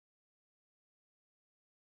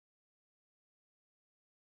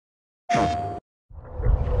Chimera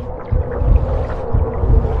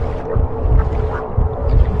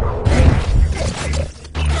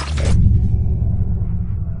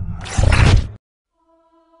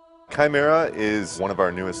is one of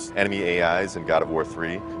our newest enemy AIs in God of War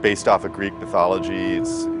 3. Based off of Greek mythology,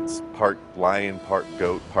 it's part lion, part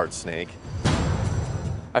goat, part snake.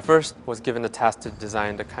 I first was given the task to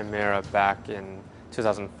design the Chimera back in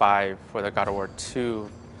 2005 for the God of War 2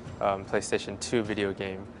 PlayStation 2 video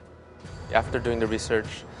game. After doing the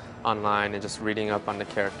research online and just reading up on the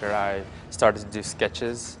character, I started to do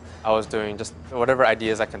sketches. I was doing just whatever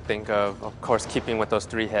ideas I can think of course keeping with those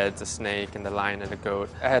three heads, the snake and the lion and the goat.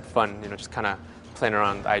 I had fun, just kind of playing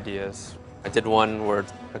around with ideas. I did one where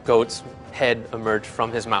a goat's head emerged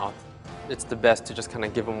from his mouth. It's the best to just kind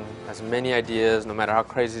of give them as many ideas, no matter how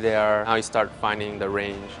crazy they are. Now you start finding the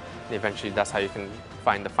range, and eventually that's how you can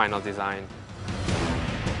find the final design.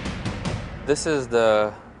 This is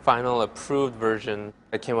the final approved version.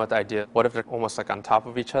 I came up with the idea, what if they're almost like on top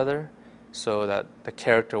of each other, so that the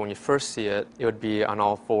character, when you first see it, it would be on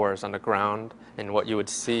all fours on the ground, and what you would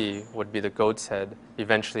see would be the goat's head.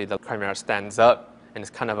 Eventually the Chimera stands up, and it's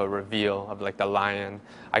kind of a reveal of like the lion.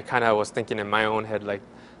 I kind of was thinking in my own head like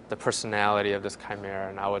the personality of this Chimera,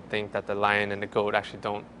 and I would think that the lion and the goat actually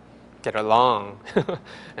don't get along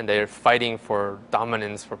and they're fighting for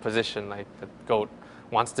dominance, for position. Like the goat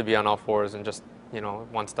wants to be on all fours and just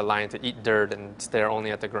wants the lion to eat dirt and stare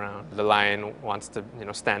only at the ground. The lion wants to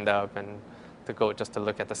stand up, and the goat just to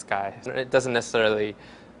look at the sky. It doesn't necessarily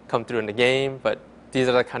come through in the game, but these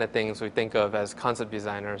are the kind of things we think of as concept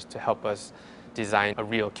designers to help us design a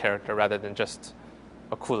real character rather than just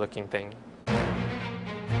a cool looking thing.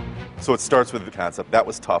 So it starts with the concept. That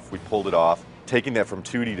was tough. We pulled it off. Taking that from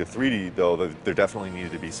 2D to 3D, though, there definitely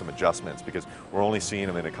needed to be some adjustments because we're only seeing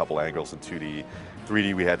him in a couple angles in 2D.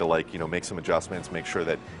 3D, we had to make some adjustments, make sure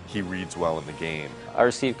that he reads well in the game. I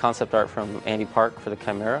received concept art from Andy Park for the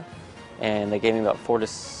Chimera, and they gave me about 4 to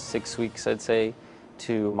 6 weeks, I'd say,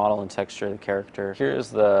 to model and texture the character. Here's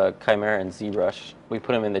the Chimera in ZBrush. We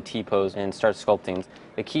put him in the T-pose and start sculpting.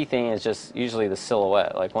 The key thing is just usually the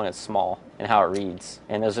silhouette, like when it's small and how it reads.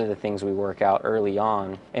 And those are the things we work out early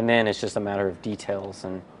on. And then it's just a matter of details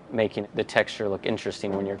and making the texture look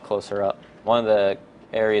interesting when you're closer up. One of the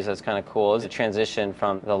areas that's kind of cool is the transition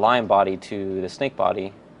from the lion body to the snake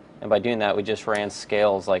body. And by doing that, we just ran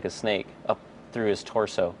scales like a snake up through his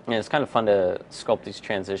torso. And it's kind of fun to sculpt these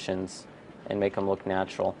transitions and make them look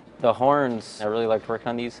natural. The horns, I really liked working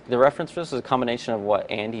on these. The reference for this is a combination of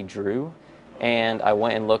what Andy drew, and I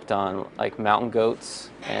went and looked on like mountain goats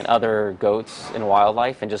and other goats in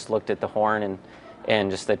wildlife and just looked at the horn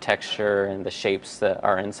and just the texture and the shapes that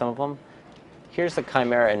are in some of them. Here's the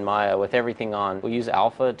Chimera in Maya with everything on. We use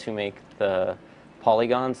alpha to make the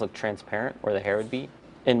polygons look transparent where the hair would be.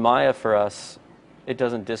 In Maya for us, it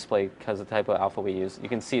doesn't display because of the type of alpha we use. You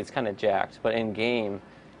can see it's kind of jacked, but in game,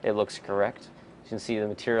 it looks correct. You can see the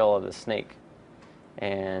material of the snake,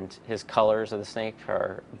 and his colors of the snake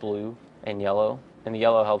are blue and yellow, and the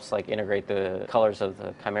yellow helps like integrate the colors of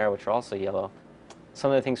the Chimera, which are also yellow.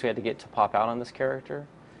 Some of the things we had to get to pop out on this character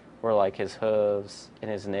were like his hooves and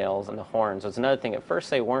his nails and the horns. It's another thing. At first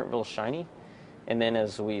they weren't real shiny, and then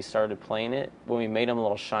as we started playing it, when we made them a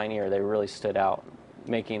little shinier, they really stood out.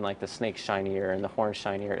 Making like the snake shinier and the horn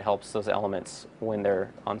shinier, it helps those elements when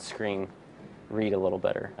they're on screen read a little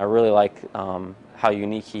better. I really like how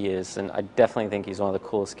unique he is, and I definitely think he's one of the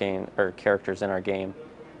coolest characters in our game.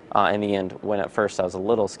 In the end, when at first I was a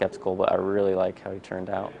little skeptical, but I really like how he turned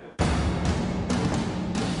out.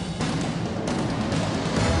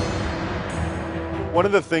 One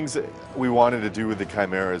of the things that we wanted to do with the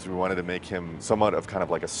Chimera is we wanted to make him somewhat of kind of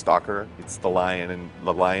like a stalker. It's the lion, and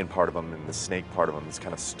the lion part of him and the snake part of him is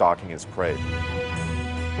kind of stalking his prey.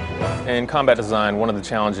 In combat design, one of the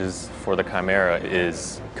challenges for the Chimera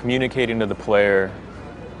is communicating to the player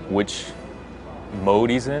which mode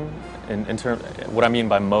he's in. What I mean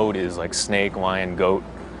by mode is like snake, lion, goat.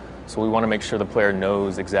 So we want to make sure the player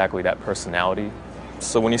knows exactly that personality.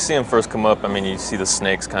 So when you see him first come up, you see the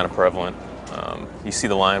snake's kind of prevalent. You see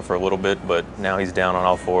the lion for a little bit, but now he's down on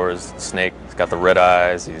all fours. The snake, he's got the red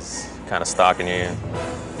eyes, he's kind of stalking you.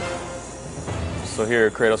 So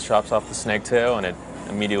here Kratos chops off the snake tail, and it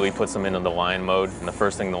immediately puts him into the lion mode. And the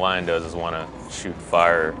first thing the lion does is want to shoot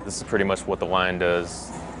fire. This is pretty much what the lion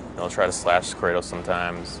does. He'll try to slash Kratos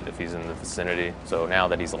sometimes if he's in the vicinity. So now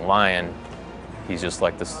that he's a lion, he's just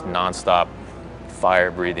like this non-stop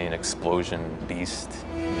fire-breathing explosion beast.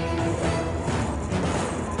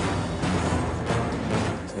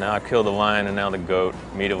 So now I kill the lion, and now the goat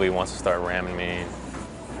immediately wants to start ramming me.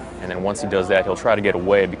 And then once he does that, he'll try to get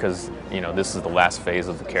away because, this is the last phase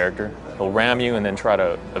of the character. He'll ram you and then try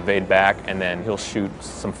to evade back, and then he'll shoot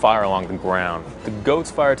some fire along the ground. The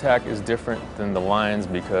goat's fire attack is different than the lion's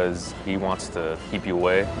because he wants to keep you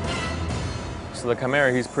away. So the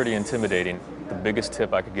Chimera, he's pretty intimidating. The biggest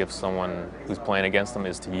tip I could give someone who's playing against him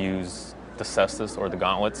is to use the cestus or the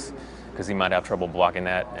gauntlets, because he might have trouble blocking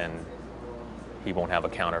that and he won't have a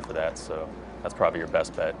counter for that, so that's probably your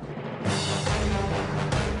best bet.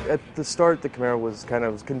 At the start, the Chimera was kind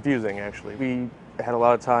of confusing, actually. We had a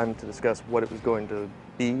lot of time to discuss what it was going to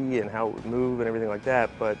be and how it would move and everything like that,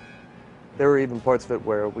 but there were even parts of it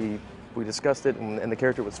where we discussed it and the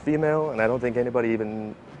character was female, and I don't think anybody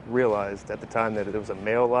even realized at the time that there was a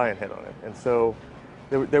male lion head on it. And so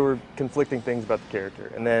there were conflicting things about the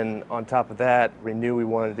character. And then on top of that, we knew we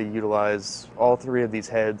wanted to utilize all three of these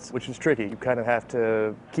heads, which is tricky. You kind of have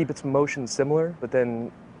to keep its motion similar, but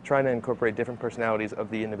then trying to incorporate different personalities of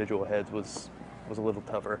the individual heads was a little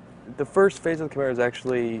tougher. The first phase of the Chimera is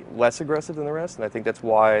actually less aggressive than the rest, and I think that's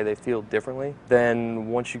why they feel differently. Then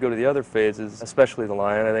once you go to the other phases, especially the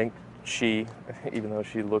lion, I think she, even though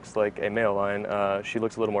she looks like a male lion, she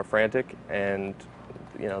looks a little more frantic, and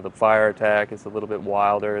the fire attack is a little bit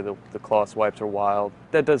wilder, the claw swipes are wild.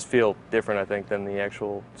 That does feel different, I think, than the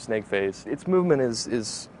actual snake phase. Its movement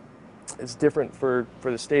is different for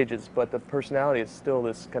the stages, but the personality is still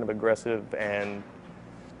this kind of aggressive and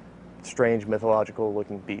strange mythological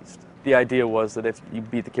looking beast. The idea was that if you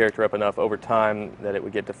beat the character up enough over time that it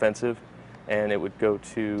would get defensive and it would go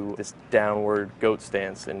to this downward goat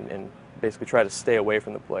stance and basically try to stay away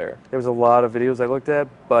from the player. There was a lot of videos I looked at,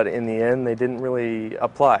 but in the end they didn't really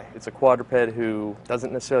apply. It's a quadruped who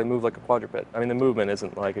doesn't necessarily move like a quadruped. I mean, the movement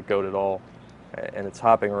isn't like a goat at all, and it's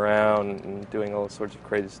hopping around and doing all sorts of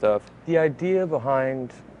crazy stuff. The idea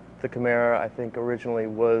behind the Chimera, I think, originally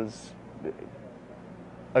was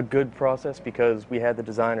a good process because we had the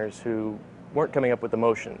designers who weren't coming up with the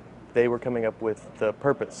motion. They were coming up with the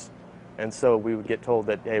purpose. And so we would get told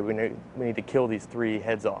that, hey, we need to kill these three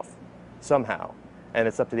heads off somehow. And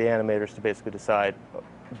it's up to the animators to basically decide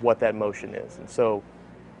what that motion is. And so,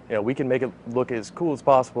 we can make it look as cool as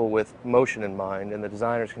possible with motion in mind, and the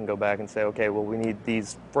designers can go back and say, okay, well, we need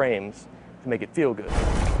these frames to make it feel good.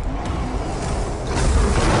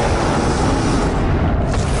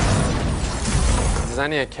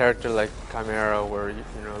 Designing a character like Chimera, where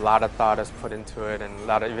a lot of thought is put into it, and a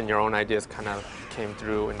lot of even your own ideas kind of came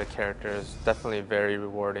through in the character, is definitely very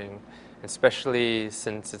rewarding, especially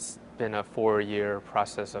since it's been a 4-year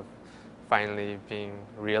process of finally being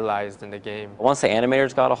realized in the game. Once the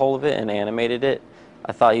animators got a hold of it and animated it,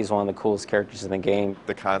 I thought he was one of the coolest characters in the game.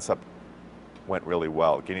 The concept went really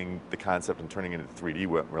well. Getting the concept and turning it into 3D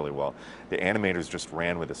went really well. The animators just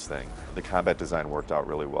ran with this thing. The combat design worked out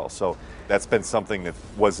really well. So that's been something that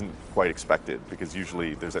wasn't quite expected, because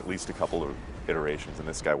usually there's at least a couple of iterations, and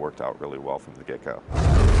this guy worked out really well from the get-go.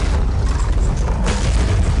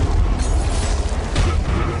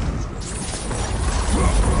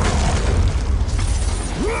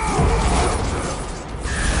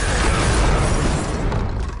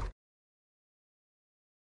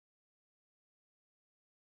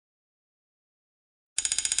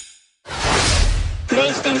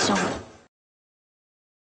 PlayStation